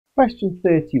Question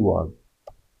 31.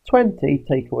 20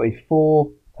 take away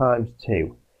 4 times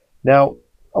 2. Now,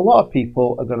 a lot of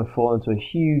people are going to fall into a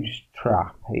huge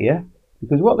trap here,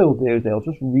 because what they'll do is they'll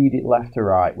just read it left to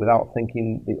right without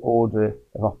thinking the order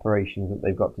of operations that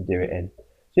they've got to do it in.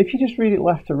 So if you just read it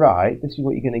left to right, this is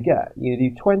what you're going to get. You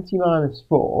do 20 minus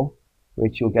 4,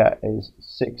 which you'll get is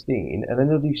 16, and then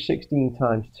you'll do 16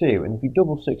 times 2, and if you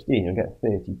double 16, you'll get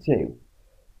 32.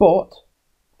 But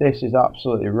this is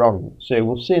absolutely wrong. So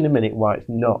we'll see in a minute why it's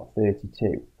not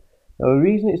 32. Now the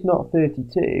reason it's not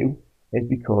 32 is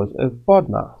because of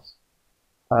BODMAS.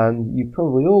 And you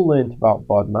probably all learnt about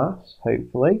BODMAS,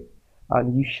 hopefully.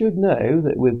 And you should know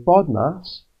that with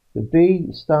BODMAS, the B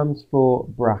stands for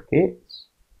brackets,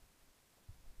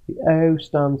 the O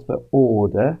stands for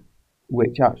order,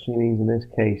 which actually means in this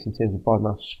case, in terms of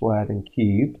BODMAS, squared and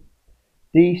cubed.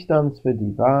 D stands for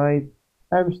divide,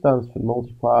 M stands for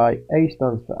multiply, A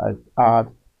stands for add,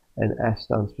 and S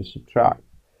stands for subtract.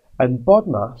 And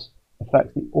BODMAS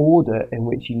affects the order in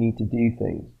which you need to do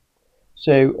things.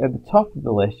 So at the top of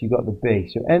the list, you've got the B.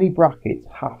 So any brackets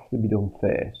have to be done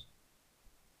first.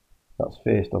 That's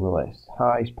first on the list,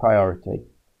 highest priority.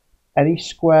 Any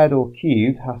squared or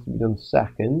cubed has to be done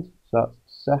second, so that's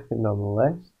second on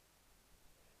the list.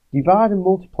 Divide and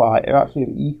multiply are actually of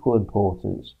equal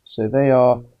importance, so they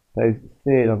are both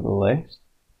third on the list.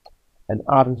 And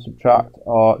add and subtract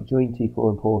are joint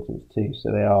equal importance too,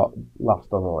 so they are last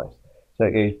on the list. So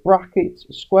it goes brackets,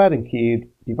 squared and cubed,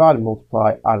 divide and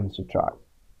multiply, add and subtract.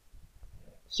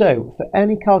 So for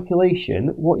any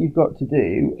calculation, what you've got to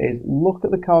do is look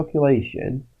at the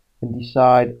calculation and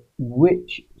decide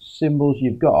which symbols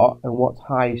you've got and what's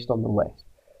highest on the list.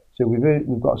 So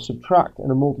we've got a subtract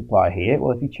and a multiply here.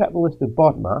 Well, if you check the list of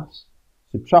BODMAS,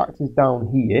 subtract is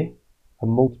down here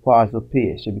and multiply is up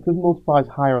here. So because multiply is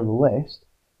higher on the list,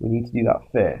 we need to do that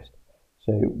first.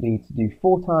 So we need to do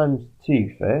 4 times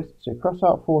 2 first. So cross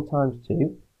out 4 times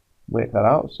 2, work that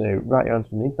out. So write your answer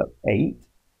underneath, that's 8.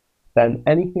 Then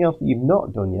anything else that you've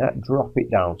not done yet, drop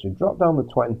it down. So drop down the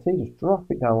 20, just drop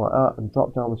it down like that, and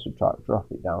drop down the subtract, drop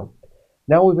it down.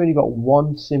 Now we've only got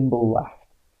one symbol left.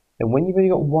 And when you've only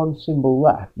got one symbol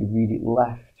left, you read it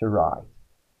left to right.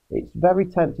 It's very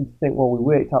tempting to think, well, we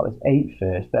worked out this 8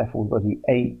 first, therefore we've got to do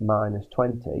 8 minus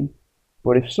 20.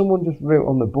 But if someone just wrote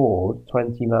on the board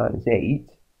 20 minus 8,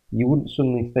 you wouldn't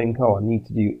suddenly think, oh, I need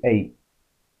to do 8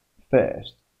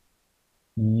 first.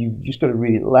 You've just got to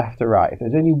read it left to right. If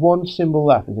there's only one symbol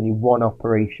left, there's only one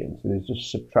operation, so there's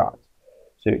just subtract.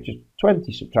 So it's just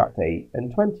 20 subtract 8,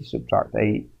 and 20 subtract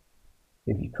 8,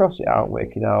 if you cross it out,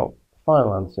 work it out,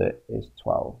 final answer is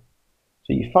 12.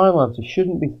 So your final answer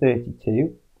shouldn't be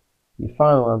 32, your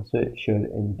final answer should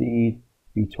indeed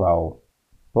be 12.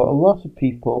 But a lot of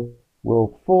people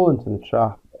will fall into the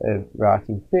trap of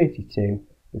writing 32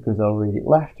 because they'll read it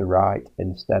left to right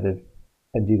and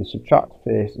do the subtract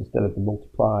first instead of the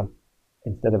multiply,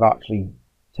 instead of actually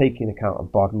taking account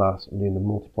of BODMAS and doing the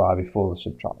multiply before the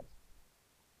subtract.